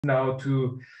now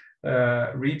to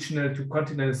regional to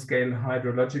continental scale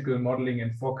hydrological modeling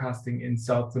and forecasting in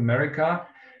South America.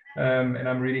 And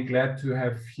I'm really glad to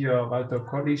have here Walter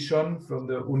Collischonn from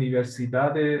the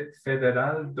Universidade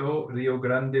Federal do Rio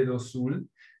Grande do Sul.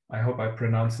 I hope I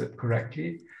pronounced it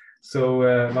correctly.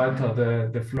 So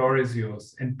Walter, the floor is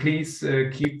yours. And please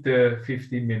keep the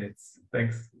 15 minutes.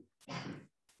 Thanks.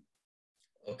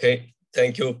 Okay,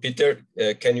 thank you, Peter.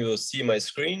 Can you see my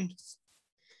screen?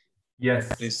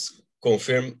 Yes. Please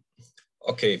confirm.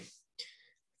 Okay.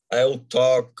 I'll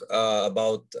talk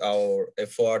about our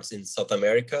efforts in South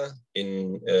America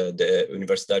in the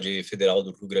Universidade Federal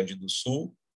do Rio Grande do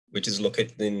Sul, which is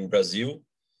located in Brazil,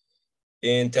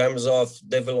 in terms of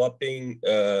developing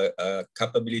a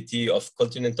capability of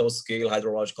continental scale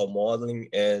hydrological modeling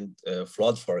and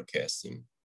flood forecasting.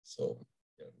 So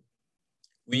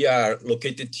we are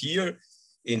located here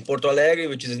in Porto Alegre,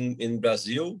 which is in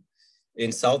Brazil,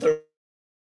 in southern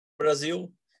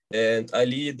Brazil. And I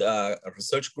lead a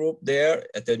research group there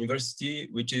at the university,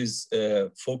 which is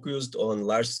focused on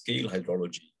large-scale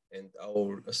hydrology. And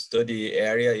our study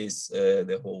area is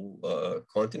the whole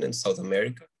continent, South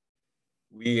America.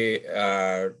 We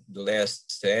are the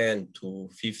last 10 to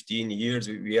 15 years,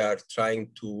 we are trying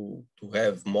to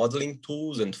have modeling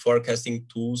tools and forecasting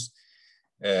tools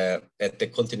at the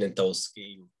continental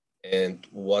scale. And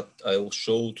what I will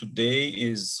show today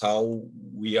is how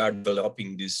we are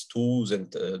developing these tools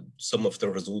and some of the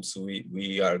results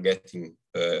we are getting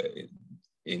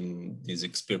in these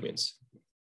experiments.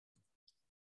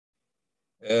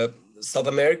 South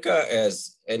America,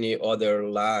 as any other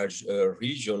large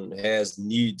region, has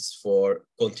needs for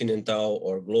continental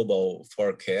or global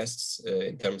forecasts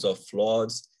in terms of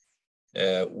floods.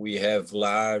 We have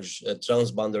large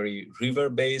transboundary river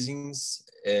basins,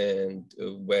 and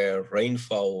where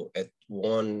rainfall at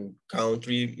one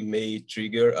country may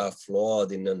trigger a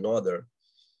flood in another.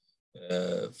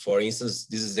 For instance,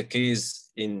 this is the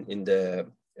case in the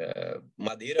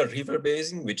Madeira River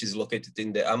Basin, which is located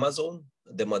in the Amazon.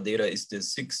 The Madeira is the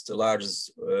 6th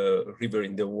largest river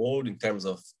in the world in terms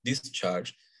of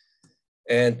discharge.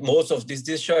 And most of this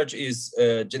discharge is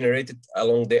generated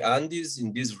along the Andes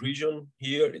in this region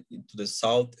here to the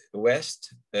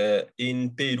southwest, in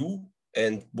Peru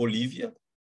and Bolivia.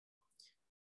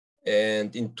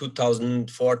 And in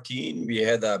 2014, we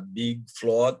had a big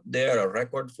flood there, a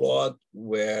record flood,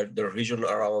 where the region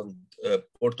around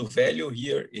Porto Velho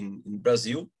here in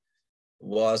Brazil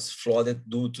was flooded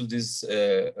due to this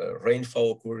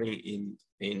rainfall occurring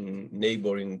in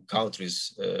neighboring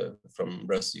countries from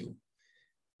Brazil.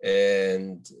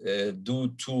 And due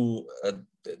to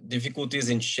difficulties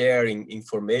in sharing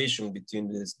information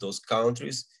between those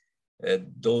countries,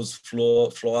 those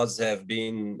floods have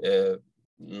been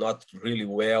not really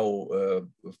well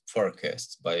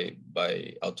forecast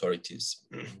by authorities,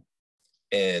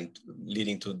 and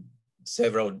leading to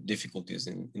several difficulties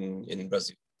in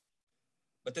Brazil.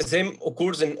 But the same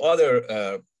occurs in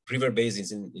other river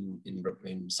basins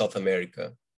in South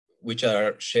America, which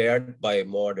are shared by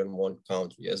more than one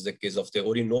country, as the case of the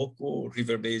Orinoco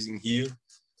River Basin here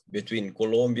between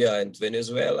Colombia and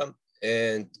Venezuela,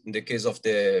 and in the case of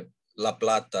the La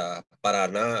Plata,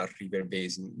 Paraná River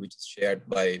Basin, which is shared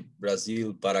by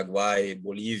Brazil, Paraguay,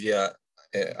 Bolivia,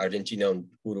 Argentina, and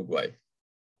Uruguay.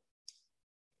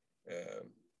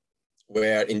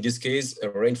 Where in this case,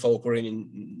 rainfall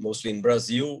occurring mostly in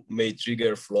Brazil may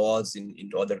trigger floods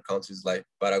in other countries like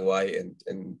Paraguay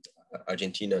and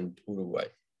Argentina and Uruguay.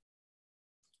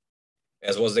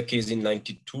 As was the case in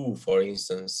 '92, for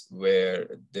instance, where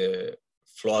the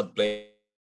floodplain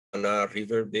Paraná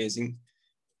River Basin,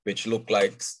 which looked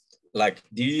like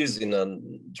this in a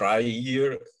dry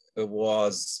year,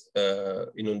 was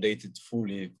inundated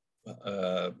fully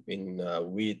in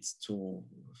width to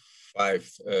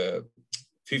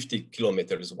 50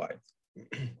 kilometers wide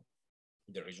in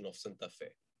the region of Santa Fe.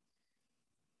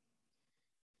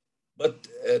 But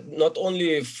not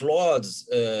only floods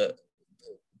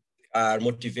are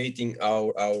motivating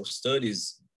our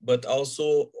studies, but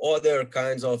also other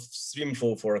kinds of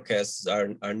streamflow forecasts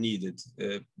are needed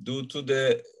due to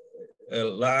the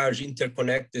large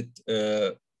interconnected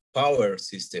power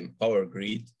system, power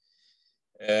grid.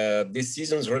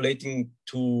 Decisions relating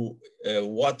to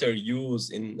water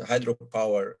use in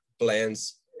hydropower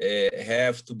plants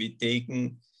have to be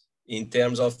taken in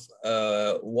terms of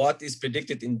what is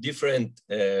predicted in different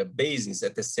basins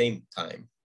at the same time.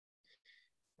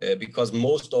 Because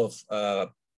most of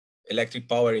electric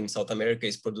power in South America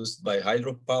is produced by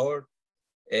hydropower,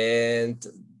 and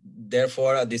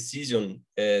therefore a decision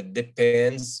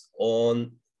depends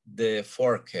on the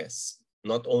forecast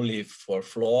not only for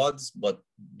floods, but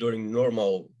during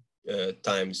normal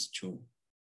times too.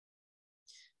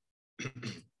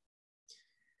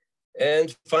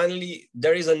 And finally,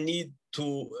 there is a need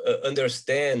to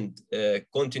understand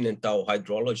continental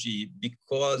hydrology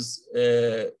because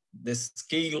the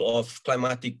scale of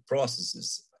climatic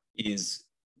processes is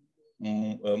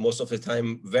most of the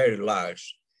time very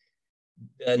large.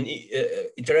 An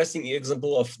interesting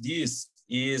example of this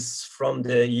is from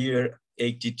the year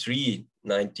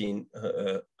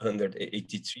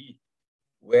 1983,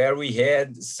 where we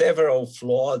had several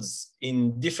floods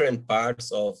in different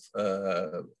parts of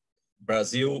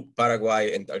Brazil,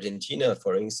 Paraguay, and Argentina,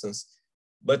 for instance,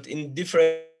 but in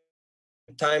different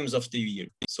times of the year.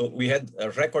 So we had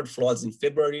record floods in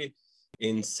February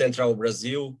in central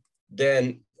Brazil,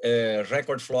 then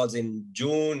record floods in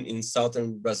June in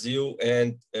southern Brazil,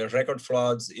 and record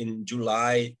floods in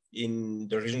July in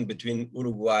the region between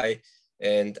Uruguay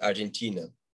and Argentina.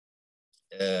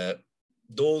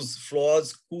 Those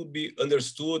floods could be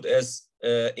understood as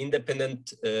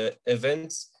independent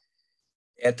events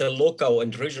at a local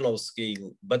and regional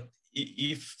scale. But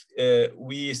if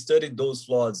we study those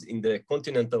floods in the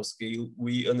continental scale,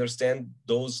 we understand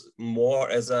those more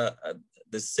as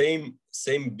the same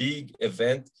big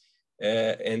event,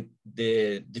 and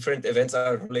the different events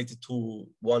are related to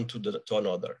one to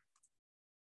another.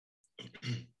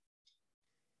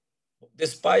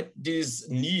 Despite these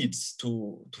needs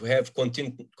to have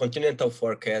continental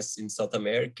forecasts in South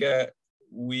America,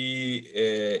 we,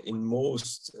 in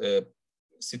most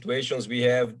situations, we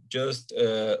have just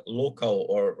local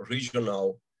or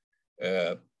regional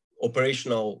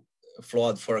operational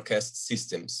flood forecast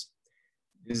systems.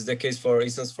 This is the case, for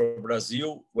instance, for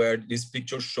Brazil, where this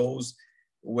picture shows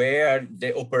where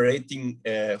the operating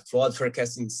flood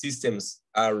forecasting systems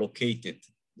are located.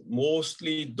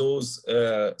 Mostly those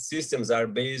systems are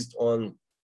based on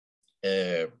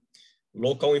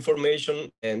local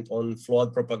information and on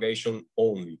flood propagation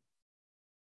only.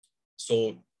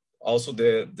 So also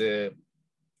the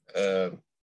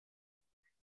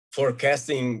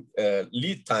forecasting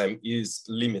lead time is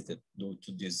limited due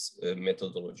to this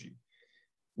methodology.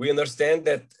 We understand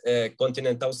that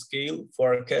continental scale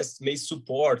forecasts may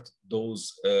support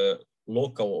those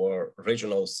local or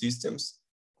regional systems,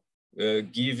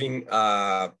 giving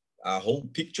a whole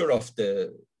picture of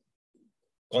the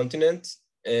continent,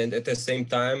 and at the same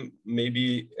time,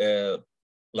 maybe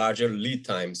larger lead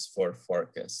times for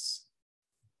forecasts.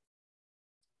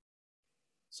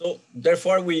 So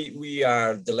therefore, we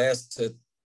are the last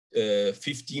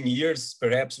 15 years,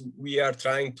 perhaps, we are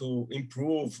trying to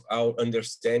improve our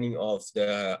understanding of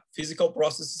the physical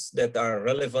processes that are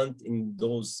relevant in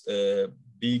those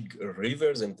big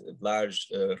rivers and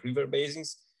large river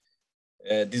basins.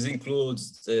 This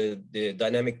includes the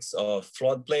dynamics of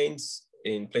floodplains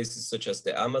in places such as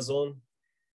the Amazon,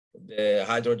 the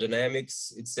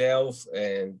hydrodynamics itself,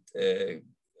 and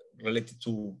related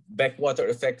to backwater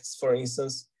effects, for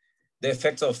instance, the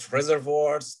effects of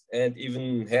reservoirs, and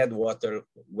even headwater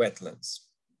wetlands.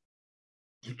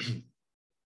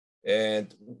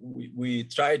 And we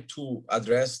try to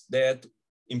address that,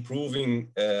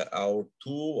 improving our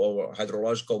tool, our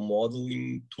hydrological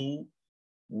modeling tool,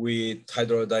 with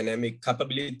hydrodynamic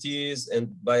capabilities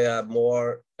and by a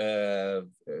more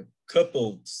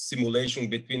coupled simulation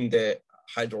between the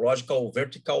hydrological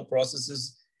vertical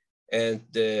processes and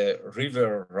the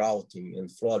river routing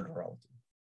and flood routing.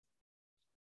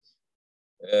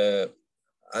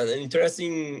 An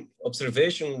interesting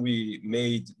observation we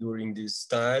made during this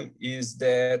time is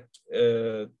that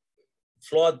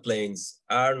floodplains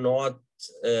are not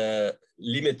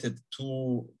limited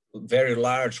to very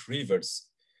large rivers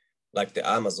like the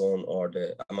Amazon or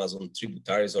the Amazon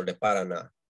tributaries or the Paraná.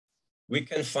 We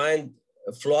can find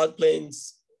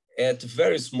floodplains at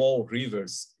very small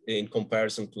rivers in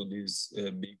comparison to these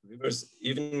big rivers,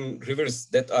 even rivers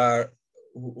that are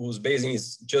whose basin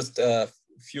is just a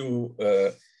few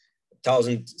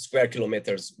thousand square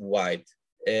kilometers wide.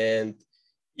 And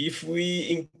if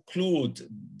we include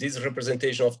this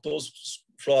representation of those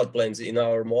floodplains in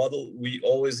our model, we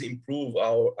always improve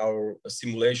our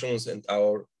simulations and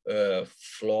our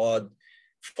flood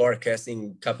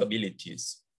forecasting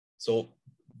capabilities. So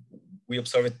we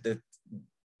observed that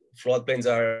floodplains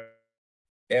are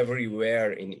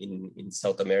everywhere in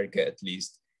South America, at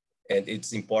least. And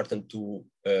it's important to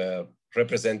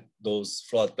represent those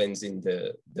floodplains in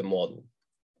the model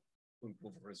to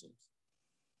improve results.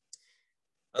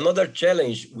 Another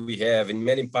challenge we have in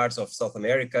many parts of South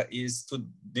America is to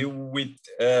deal with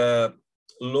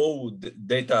low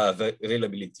data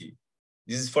availability.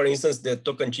 This is, for instance, the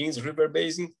Tocantins River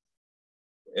Basin,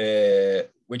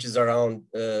 which is around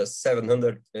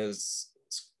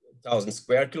 700,000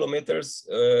 square kilometers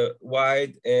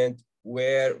wide, and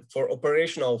where for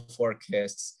operational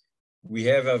forecasts, we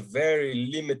have a very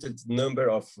limited number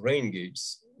of rain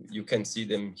gauges. You can see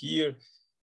them here,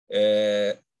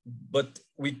 but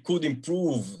we could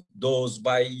improve those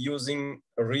by using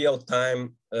real-time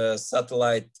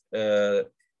satellite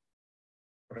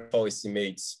rainfall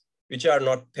estimates, which are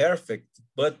not perfect,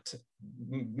 but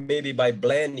maybe by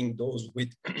blending those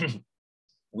with,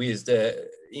 with the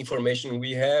information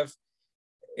we have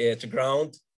at the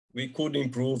ground, we could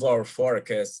improve our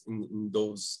forecasts in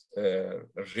those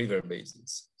river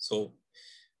basins. So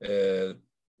a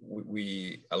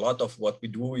lot of what we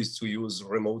do is to use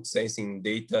remote sensing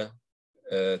data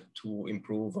to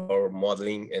improve our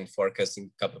modeling and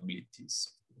forecasting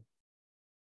capabilities.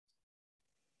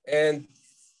 And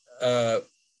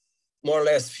more or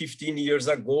less 15 years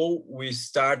ago, we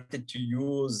started to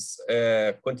use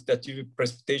quantitative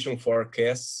precipitation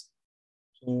forecasts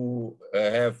to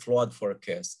have flood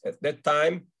forecasts. At that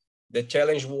time, the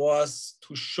challenge was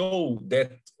to show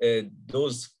that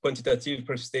those quantitative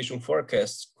precipitation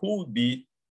forecasts could be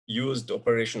used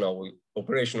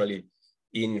operationally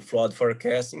in flood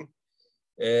forecasting,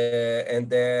 and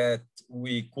that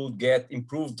we could get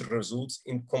improved results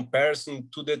in comparison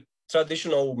to the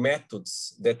traditional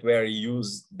methods that were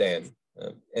used then.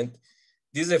 And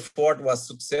this effort was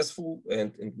successful,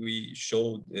 and we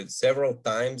showed several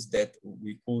times that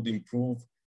we could improve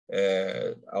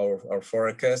our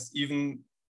forecast even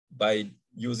by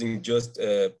using just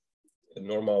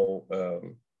normal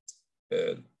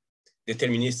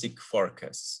deterministic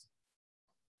forecasts.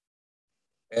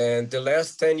 And the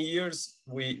last 10 years,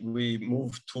 we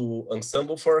moved to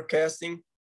ensemble forecasting,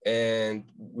 and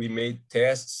we made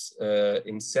tests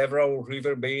in several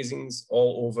river basins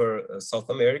all over South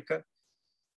America.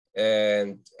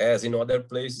 And as in other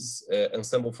places,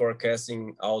 ensemble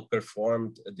forecasting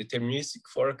outperformed deterministic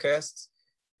forecasts,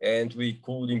 and we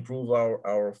could improve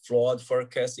our flood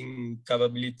forecasting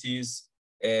capabilities.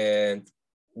 And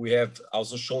we have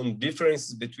also shown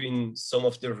differences between some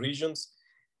of the regions,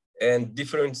 and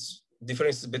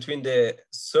differences between the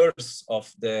source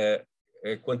of the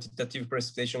quantitative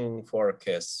precipitation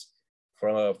forecasts,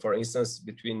 for instance,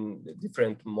 between the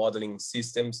different modeling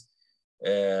systems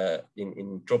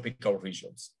in tropical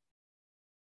regions.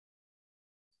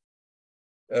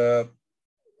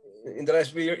 In the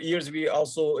last years, we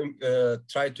also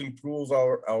tried to improve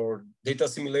our data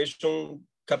simulation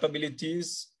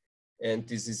capabilities, and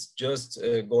this is just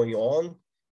going on.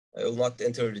 I will not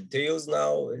enter details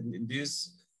now in this.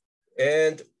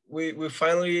 And we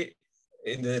finally,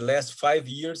 in the last 5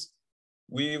 years,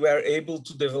 we were able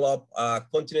to develop a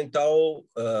continental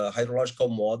hydrological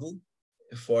model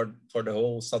for the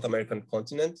whole South American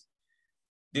continent.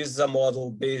 This is a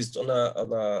model based on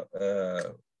a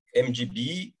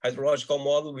MGB hydrological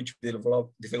model, which we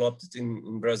developed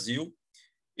in Brazil.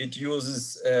 It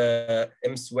uses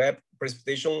MSWAP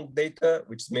precipitation data,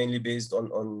 which is mainly based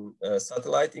on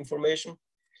satellite information.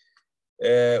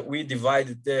 We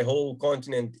divided the whole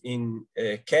continent in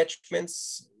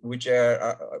catchments, which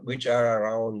are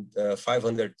around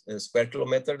 500 square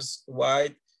kilometers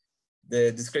wide.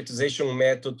 The discretization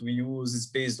method we use is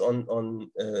based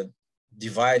on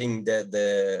dividing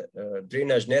the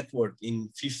drainage network in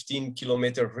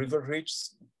 15-kilometer river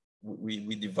reaches.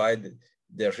 We divide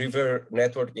the river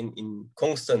network in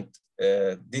constant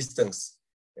distance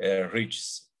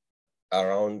reaches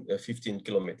around 15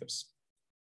 kilometers.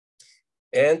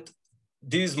 And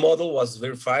this model was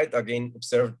verified, again,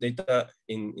 observed data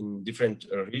in different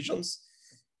regions.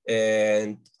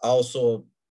 And also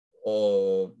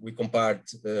we compared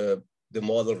the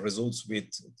model results with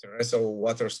terrestrial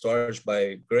water storage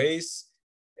by GRACE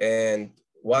and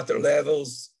water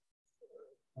levels,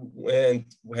 and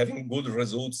having good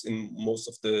results in most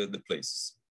of the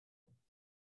places.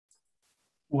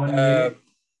 1 minute,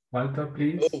 Walter,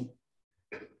 please. Oh,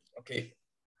 okay.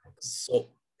 So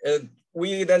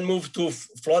we then moved to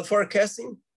flood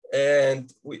forecasting,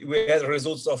 and we had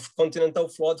results of continental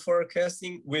flood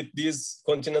forecasting with this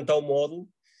continental model.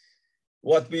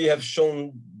 What we have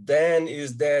shown then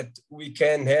is that we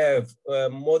can have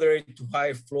moderate to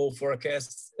high flow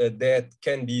forecasts that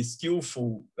can be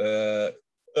skillful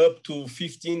up to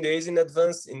 15 days in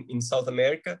advance in South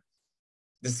America.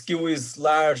 The skill is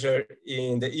larger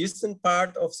in the eastern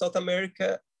part of South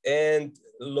America and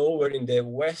lower in the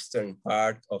western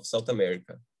part of South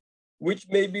America, which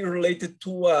may be related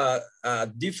to a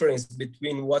difference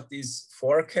between what is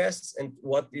forecast and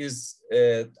what is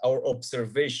our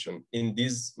observation in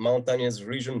this mountainous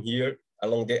region here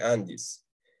along the Andes.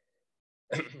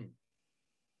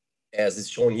 as is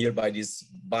shown here by this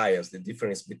bias, the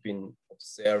difference between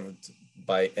observed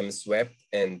by MSWAP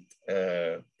and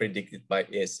predicted by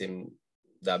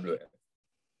ASMWF.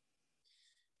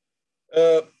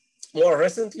 More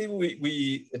recently,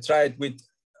 we tried with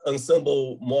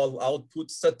ensemble model output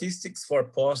statistics for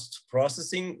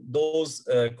post-processing those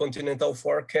continental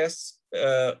forecasts,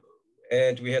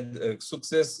 and we had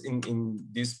success in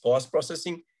this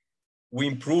post-processing. We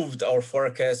improved our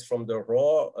forecast from the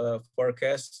raw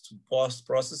forecast to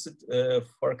post-processed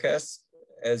forecasts,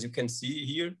 as you can see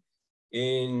here,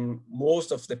 in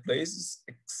most of the places,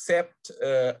 except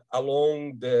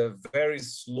along the very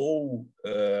slow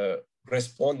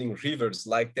responding rivers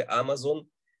like the Amazon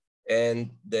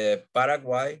and the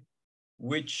Paraguay,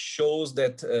 which shows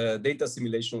that data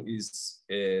assimilation is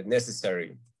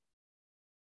necessary.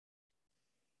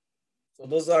 So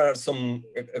those are some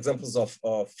examples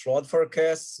of flood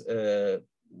forecasts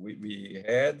we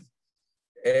had.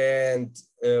 And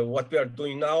what we are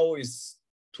doing now is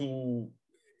to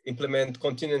implement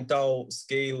continental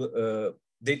scale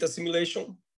data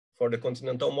simulation for the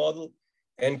continental model,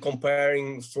 and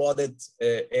comparing flooded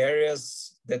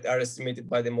areas that are estimated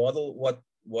by the model,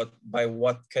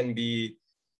 what can be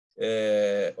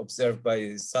observed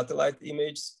by satellite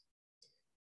images.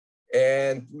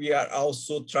 And we are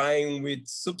also trying with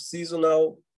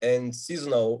subseasonal and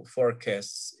seasonal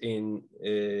forecasts in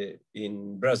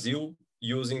Brazil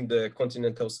using the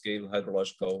continental scale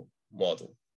hydrological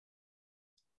model.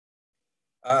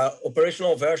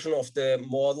 Operational version of the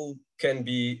model can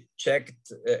be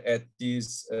checked at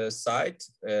this site.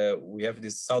 We have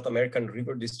this South American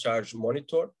river discharge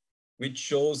monitor, which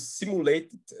shows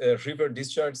simulated river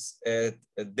discharge at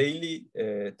daily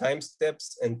time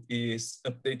steps and is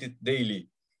updated daily.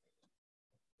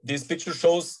 This picture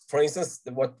shows, for instance,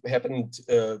 what happened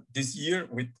this year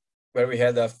where we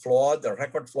had a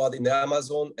record flood in the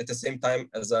Amazon at the same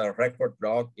time as a record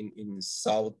drought in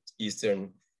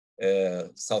southeastern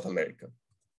South America.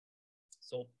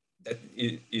 So that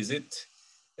is it.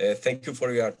 Thank you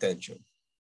for your attention.